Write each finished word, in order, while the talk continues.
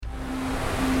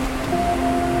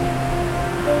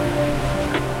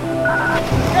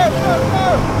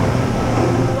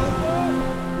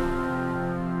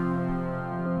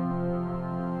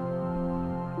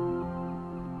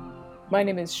My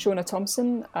name is Shona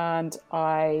Thomson, and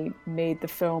I made the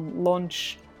film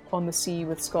Launch on the Sea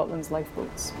with Scotland's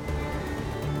Lifeboats.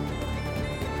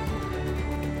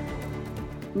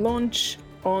 Launch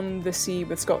on the Sea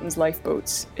with Scotland's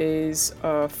Lifeboats is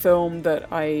a film that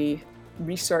I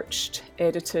researched,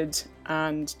 edited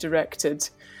and directed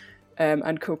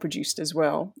and co-produced as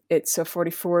well. It's a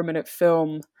 44-minute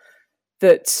film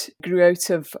that grew out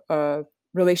of a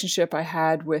relationship I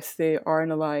had with the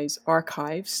RNLI's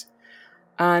archives.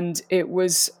 And it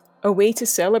was a way to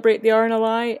celebrate the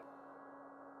RNLI.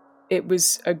 It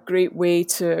was a great way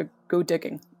to go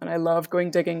digging. And I love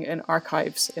going digging in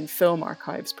archives, in film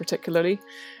archives particularly.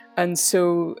 And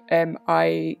so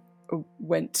I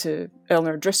went to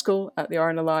Eleanor Driscoll at the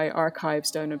RNLI archives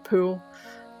down in Poole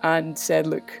and said,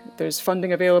 look, there's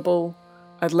funding available.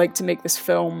 I'd like to make this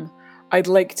film. I'd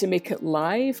like to make it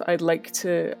live. I'd like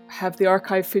to have the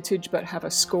archive footage, but have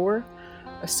a score,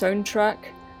 a soundtrack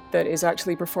that is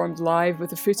actually performed live with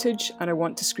the footage, and I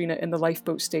want to screen it in the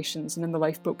lifeboat stations and in the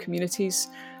lifeboat communities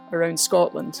around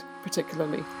Scotland,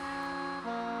 particularly.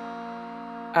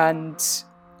 And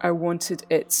I wanted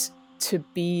it to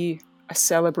be a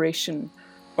celebration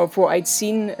of what I'd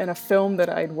seen in a film that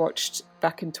I'd watched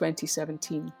back in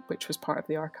 2017, which was part of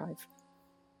the archive.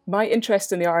 My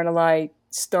interest in the RNLI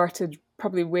started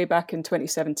probably way back in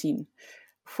 2017.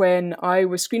 When I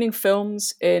was screening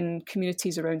films in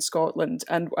communities around Scotland,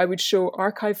 and I would show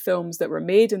archive films that were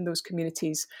made in those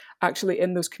communities, actually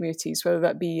in those communities, whether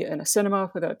that be in a cinema,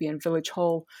 whether that be in Village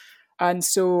Hall. And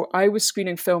so I was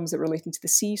screening films that were relating to the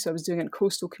sea, so I was doing it in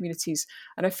coastal communities.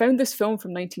 And I found this film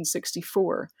from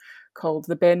 1964 called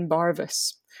The Ben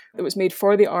Barvis. It was made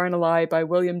for the RNLI by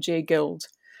William J. Guild.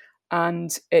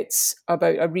 And it's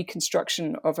about a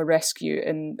reconstruction of a rescue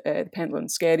in the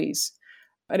Pentland Skerries.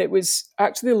 And it was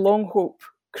actually the Long Hope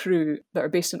crew that are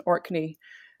based in Orkney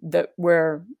that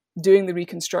were doing the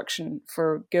reconstruction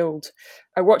for Guild.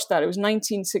 I watched that. It was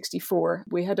 1964.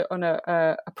 We had it on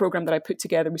a programme that I put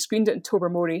together. We screened it in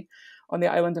Tobermory on the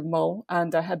island of Mull.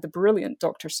 And I had the brilliant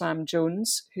Dr. Sam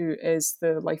Jones, who is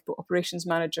the lifeboat operations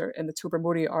manager in the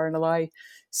Tobermory RNLI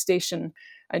station.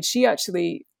 And she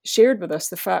actually shared with us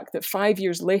the fact that 5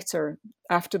 years later,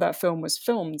 after that film was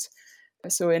filmed,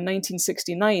 so in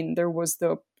 1969, there was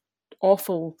the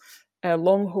awful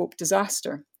Long Hope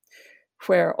disaster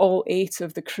where all 8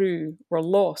 of the crew were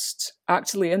lost,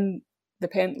 actually in the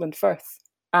Pentland Firth.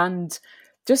 And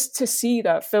just to see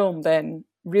that film then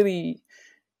really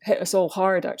hit us all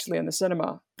hard, actually, in the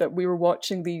cinema, that we were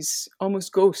watching these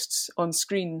almost ghosts on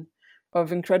screen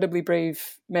of incredibly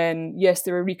brave men. Yes,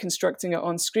 they were reconstructing it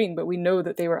on screen, but we know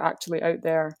that they were actually out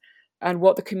there and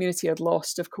what the community had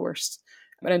lost, of course.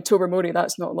 And in Tobermory,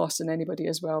 that's not lost on anybody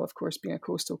as well, of course, being a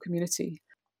coastal community.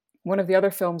 One of the other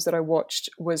films that I watched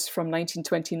was from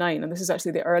 1929, and this is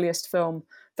actually the earliest film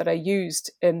that I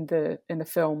used in the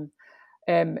film.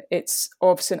 It's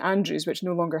of St Andrews, which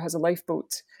no longer has a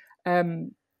lifeboat.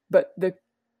 But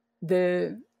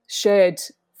the shed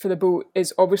for the boat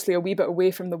is obviously a wee bit away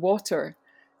from the water.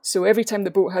 So every time the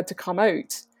boat had to come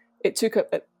out, it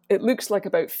looks like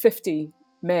about 50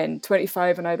 men,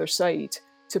 25 on either side,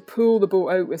 to pull the boat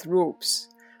out with ropes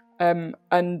and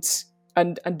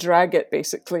drag it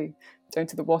basically down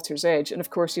to the water's edge. And of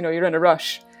course, you're in a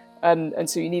rush and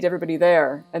so you need everybody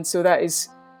there. And so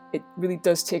it really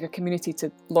does take a community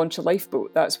to launch a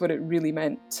lifeboat. That's what it really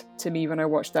meant to me when I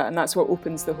watched that. And that's what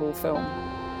opens the whole film.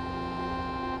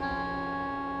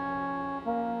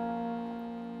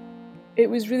 It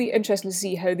was really interesting to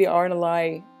see how the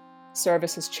RNLI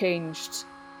service has changed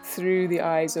through the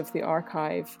eyes of the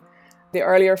archive. The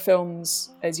earlier films,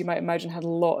 as you might imagine, had a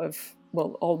lot of,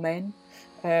 all men,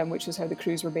 which is how the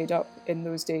crews were made up in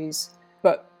those days.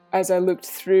 But as I looked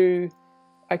through,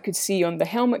 I could see on the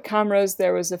helmet cameras,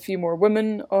 there was a few more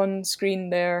women on screen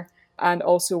there, and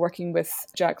also working with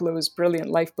Jack Lowe's brilliant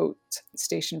lifeboat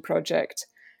station project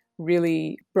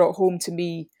really brought home to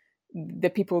me the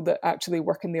people that actually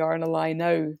work in the RNLI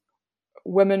now.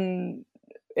 Women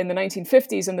in the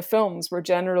 1950s in the films were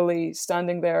generally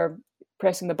standing there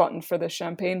pressing the button for the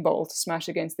champagne bottle to smash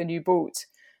against the new boat,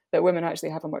 that women actually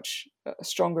have a much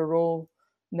stronger role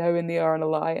now in the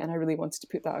RNLI, and I really wanted to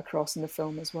put that across in the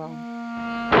film as well.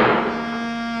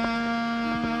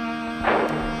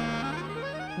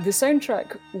 The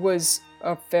soundtrack was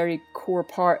a very core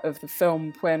part of the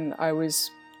film when I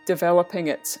was developing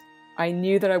it. I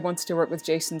knew that I wanted to work with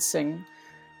Jason Singh,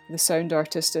 the sound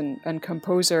artist and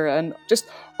composer, and just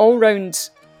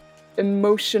all-round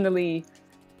emotionally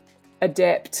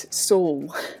adept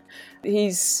soul.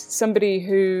 He's somebody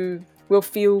who will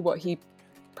feel what he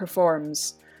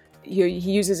performs. He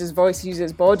uses his voice, he uses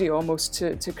his body almost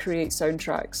to create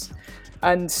soundtracks.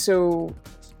 And so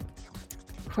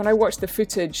when I watch the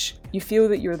footage, you feel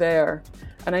that you're there.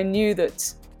 And I knew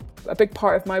that a big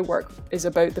part of my work is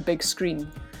about the big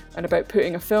screen, and about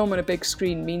putting a film on a big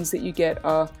screen means that you get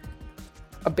a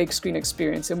big screen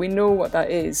experience. And we know what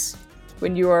that is.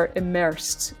 When you are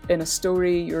immersed in a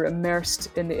story, you're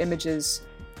immersed in the images.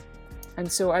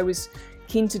 And so I was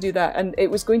keen to do that. And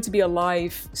it was going to be a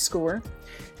live score.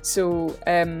 So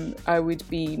I would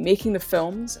be making the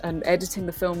films and editing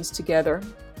the films together.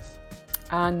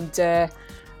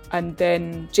 And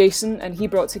then Jason, and he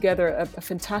brought together a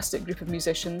fantastic group of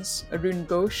musicians: Arun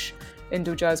Ghosh,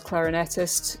 Indo-jazz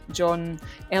clarinetist, John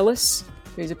Ellis,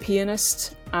 who's a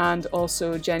pianist, and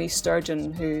also Jenny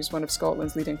Sturgeon, who's one of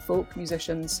Scotland's leading folk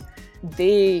musicians.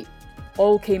 They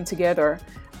all came together,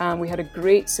 and we had a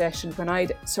great session when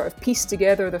I'd sort of pieced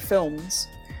together the films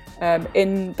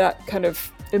in that kind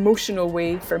of emotional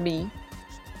way for me,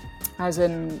 as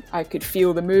in I could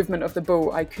feel the movement of the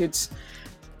boat, I could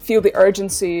feel the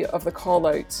urgency of the call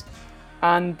out.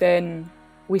 And then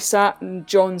we sat in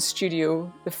John's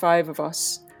studio, the 5 of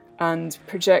us, and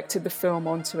projected the film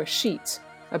onto a sheet,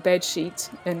 a bed sheet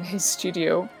in his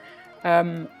studio.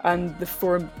 And the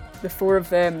four of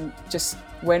them just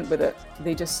went with it.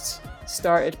 They just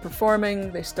started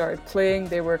performing, they started playing,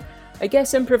 they were, I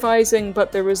guess, improvising,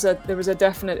 but there was a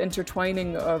definite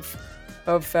intertwining of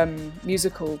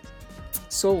musical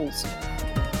souls.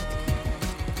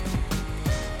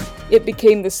 It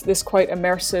became this quite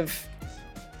immersive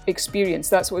experience.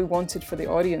 That's what we wanted for the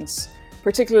audience,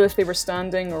 particularly if they were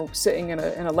standing or sitting in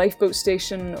a lifeboat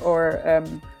station, or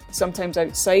sometimes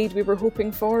outside. We were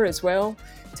hoping for as well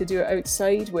to do it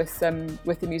outside with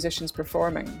the musicians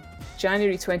performing.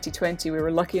 January 2020, we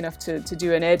were lucky enough to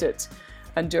do an edit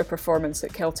and do a performance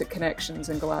at Celtic Connections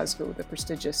in Glasgow, the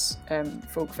prestigious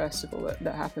folk festival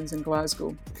that happens in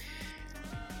Glasgow.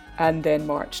 And then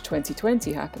March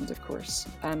 2020 happened, of course,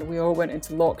 and we all went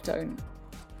into lockdown.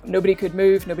 Nobody could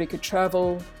move, nobody could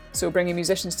travel, so bringing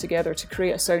musicians together to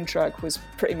create a soundtrack was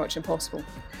pretty much impossible.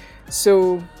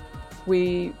 So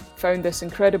we found this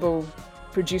incredible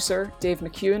producer, Dave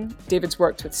McEwen. David's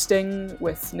worked with Sting,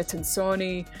 with Nitin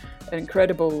Sawhney, an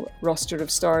incredible roster of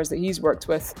stars that he's worked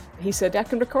with. He said, I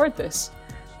can record this.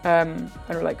 And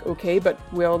we're like, okay, but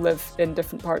we all live in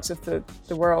different parts of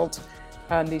the world.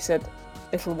 And he said,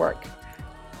 it'll work.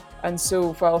 And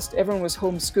so whilst everyone was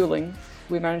homeschooling,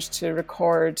 we managed to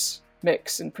record,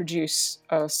 mix and produce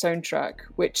a soundtrack,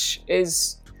 which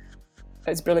is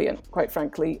brilliant, quite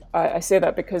frankly. I say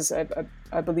that because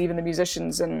I believe in the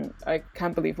musicians, and I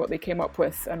can't believe what they came up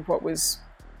with and what was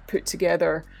put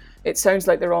together. It sounds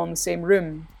like they're all in the same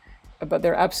room, but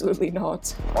they're absolutely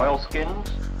not. Oilskins,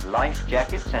 life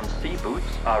jackets and sea boots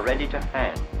are ready to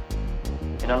hand.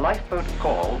 In a lifeboat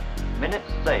call,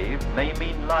 minutes saved may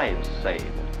mean lives saved.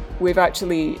 We've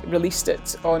actually released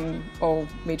it on all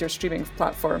major streaming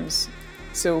platforms,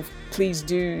 so please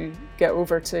do get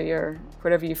over to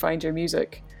wherever you find your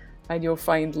music, and you'll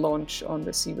find Launch on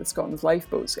the Sea with Scotland's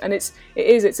Lifeboats. And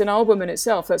it's an album in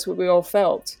itself. That's what we all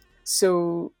felt.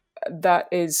 So that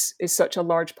is such a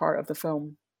large part of the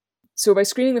film. So by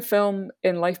screening the film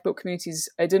in lifeboat communities,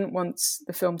 I didn't want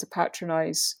the film to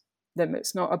patronise them.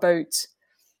 It's not about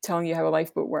telling you how a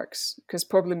lifeboat works, because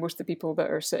probably most of the people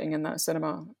that are sitting in that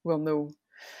cinema will know.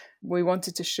 We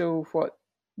wanted to show what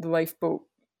the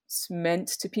lifeboats meant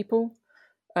to people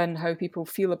and how people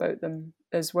feel about them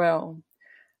as well.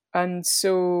 And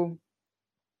so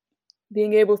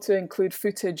being able to include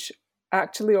footage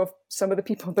actually of some of the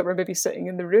people that were maybe sitting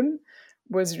in the room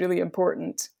was really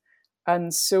important.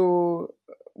 And so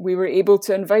we were able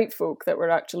to invite folk that were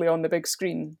actually on the big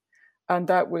screen. And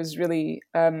that was really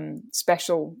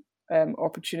special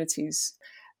opportunities.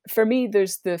 For me,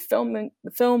 there's the film.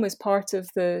 The film is part of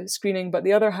the screening, but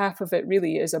the other half of it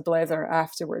really is a blether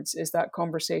afterwards, is that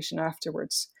conversation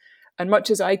afterwards. And much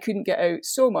as I couldn't get out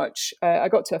so much, I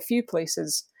got to a few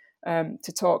places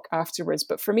to talk afterwards.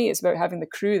 But for me, it's about having the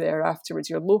crew there afterwards.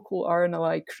 Your local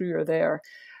RNLI crew are there.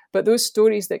 But those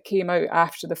stories that came out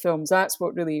after the films, that's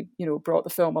what really, brought the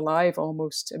film alive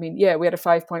almost. I mean, yeah, we had a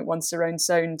 5.1 surround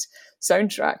sound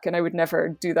soundtrack, and I would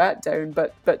never do that down.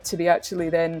 But to be actually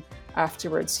then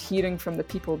afterwards hearing from the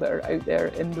people that are out there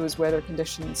in those weather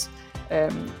conditions,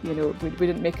 we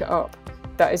didn't make it up.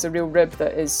 That is a real rib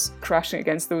that is crashing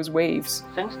against those waves.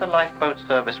 Since the lifeboat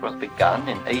service was begun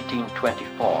in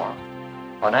 1824,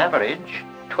 on average,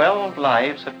 12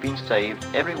 lives have been saved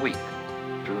every week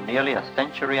through nearly a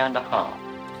century and a half.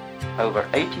 Over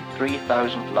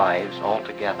 83,000 lives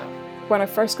altogether. When I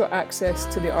first got access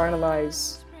to the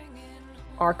RNLI's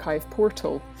archive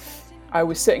portal, I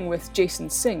was sitting with Jason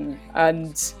Singh,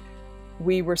 and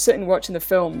we were sitting watching the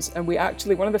films, and we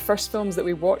actually, one of the first films that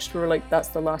we watched, we were like, that's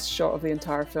the last shot of the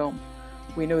entire film.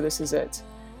 We know this is it.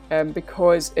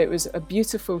 Because it was a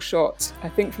beautiful shot, I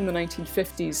think from the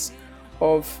 1950s,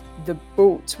 of the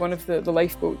boat, one of the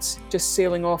lifeboats, just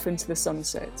sailing off into the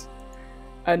sunset.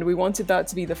 And we wanted that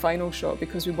to be the final shot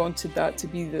because we wanted that to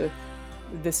be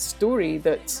the story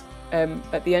that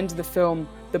at the end of the film,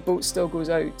 the boat still goes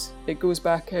out. It goes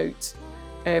back out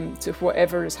to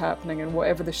whatever is happening, and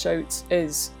whatever the shout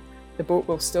is, the boat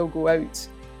will still go out.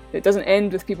 It doesn't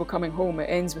end with people coming home, it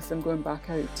ends with them going back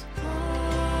out.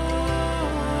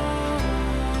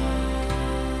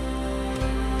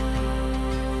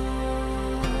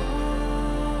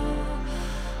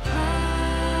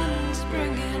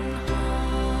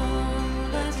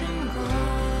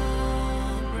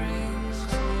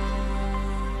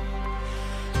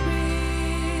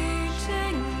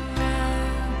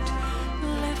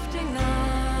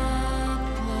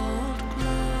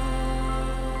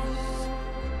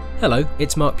 Hello,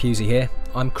 it's Mark Pusey here.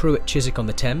 I'm crew at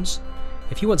Chiswick-on-the-Thames.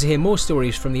 If you want to hear more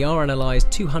stories from the RNLI's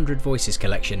 200 Voices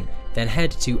collection, then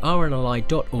head to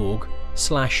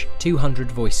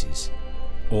rnli.org/200 voices,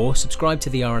 or subscribe to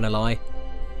the RNLI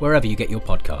wherever you get your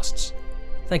podcasts.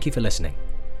 Thank you for listening.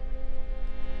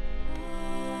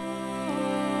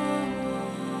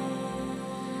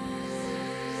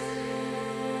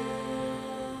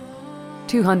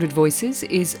 "200 Voices"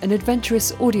 is an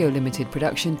adventurous audio limited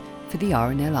production for the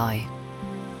RNLI.